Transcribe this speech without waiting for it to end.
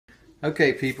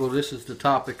Okay people, this is the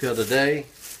topic of the day.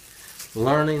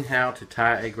 Learning how to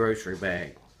tie a grocery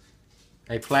bag.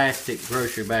 A plastic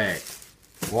grocery bag.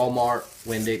 Walmart,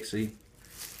 Winn-Dixie,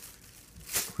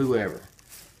 whoever.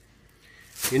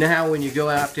 You know how when you go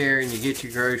out there and you get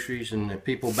your groceries and the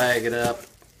people bag it up,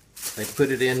 they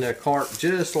put it in their cart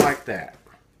just like that.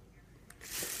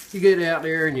 You get out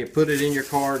there and you put it in your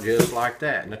car just like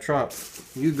that in the trunk.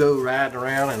 You go riding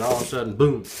around and all of a sudden,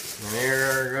 boom, and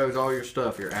there goes all your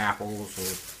stuff, your apples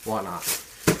and whatnot.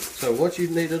 So what you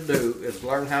need to do is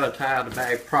learn how to tie the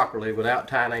bag properly without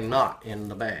tying a knot in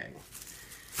the bag.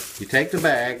 You take the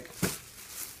bag,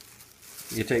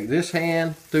 you take this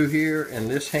hand through here and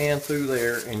this hand through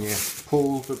there and you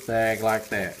pull the bag like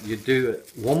that. You do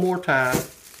it one more time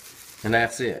and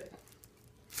that's it.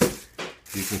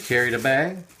 You can carry the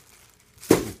bag.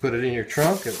 You put it in your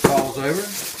trunk, it falls over.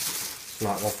 It's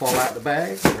not going to fall out the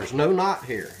bag. There's no knot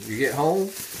here. You get home,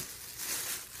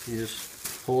 you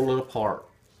just pull it apart.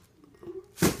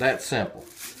 That's simple.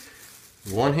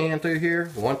 One hand through here,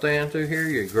 one hand through here,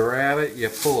 you grab it, you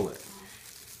pull it.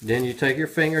 Then you take your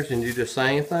fingers and do the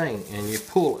same thing and you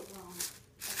pull it.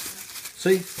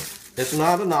 See, it's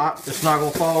not a knot, it's not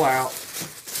going to fall out.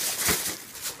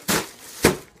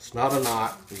 It's not a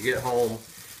knot. You get home,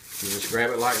 you just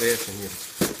grab it like this and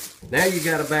now you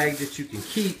got a bag that you can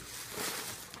keep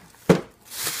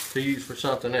to use for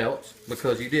something else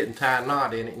because you didn't tie a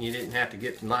knot in it and you didn't have to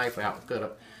get the knife out and cut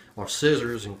it, or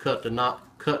scissors and cut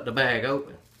the bag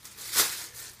open.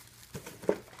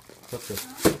 Put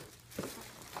the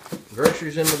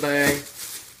groceries in the bag,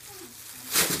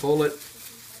 pull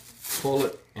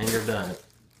it, and you're done.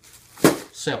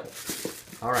 Simple.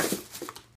 Alright.